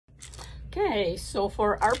Okay, so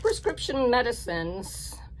for our prescription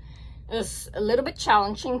medicines, it's a little bit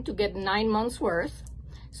challenging to get 9 months worth.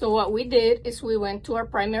 So what we did is we went to our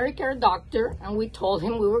primary care doctor and we told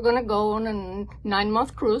him we were going to go on a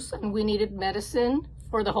 9-month cruise and we needed medicine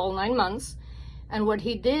for the whole 9 months. And what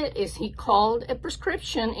he did is he called a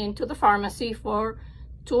prescription into the pharmacy for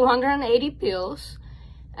 280 pills,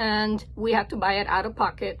 and we had to buy it out of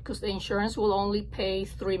pocket because the insurance will only pay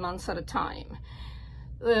 3 months at a time.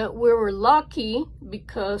 We were lucky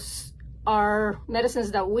because our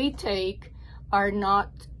medicines that we take are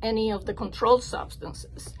not any of the controlled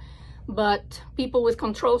substances. But people with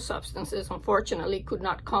controlled substances, unfortunately, could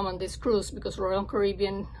not come on this cruise because Royal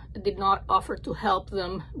Caribbean did not offer to help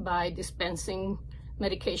them by dispensing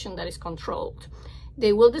medication that is controlled.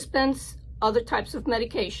 They will dispense other types of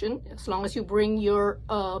medication as long as you bring your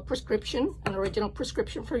prescription, an original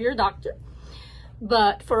prescription for your doctor.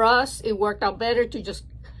 But for us, it worked out better to just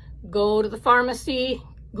go to the pharmacy,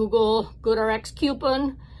 Google GoodRx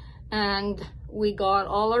coupon, and we got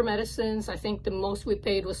all our medicines. I think the most we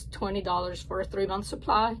paid was $20 for a 3-month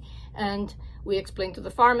supply. And we explained to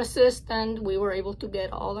the pharmacist and we were able to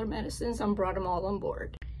get all our medicines and brought them all on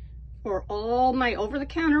board. For all my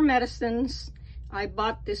over-the-counter medicines, I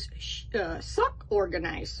bought this sock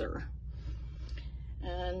organizer.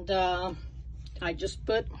 And I just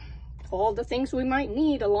put all the things we might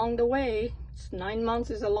need along the way. 9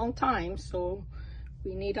 months is a long time, so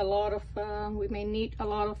we need a lot of, we may need a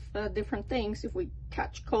lot of different things if we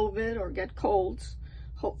catch COVID or get colds.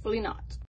 Hopefully not.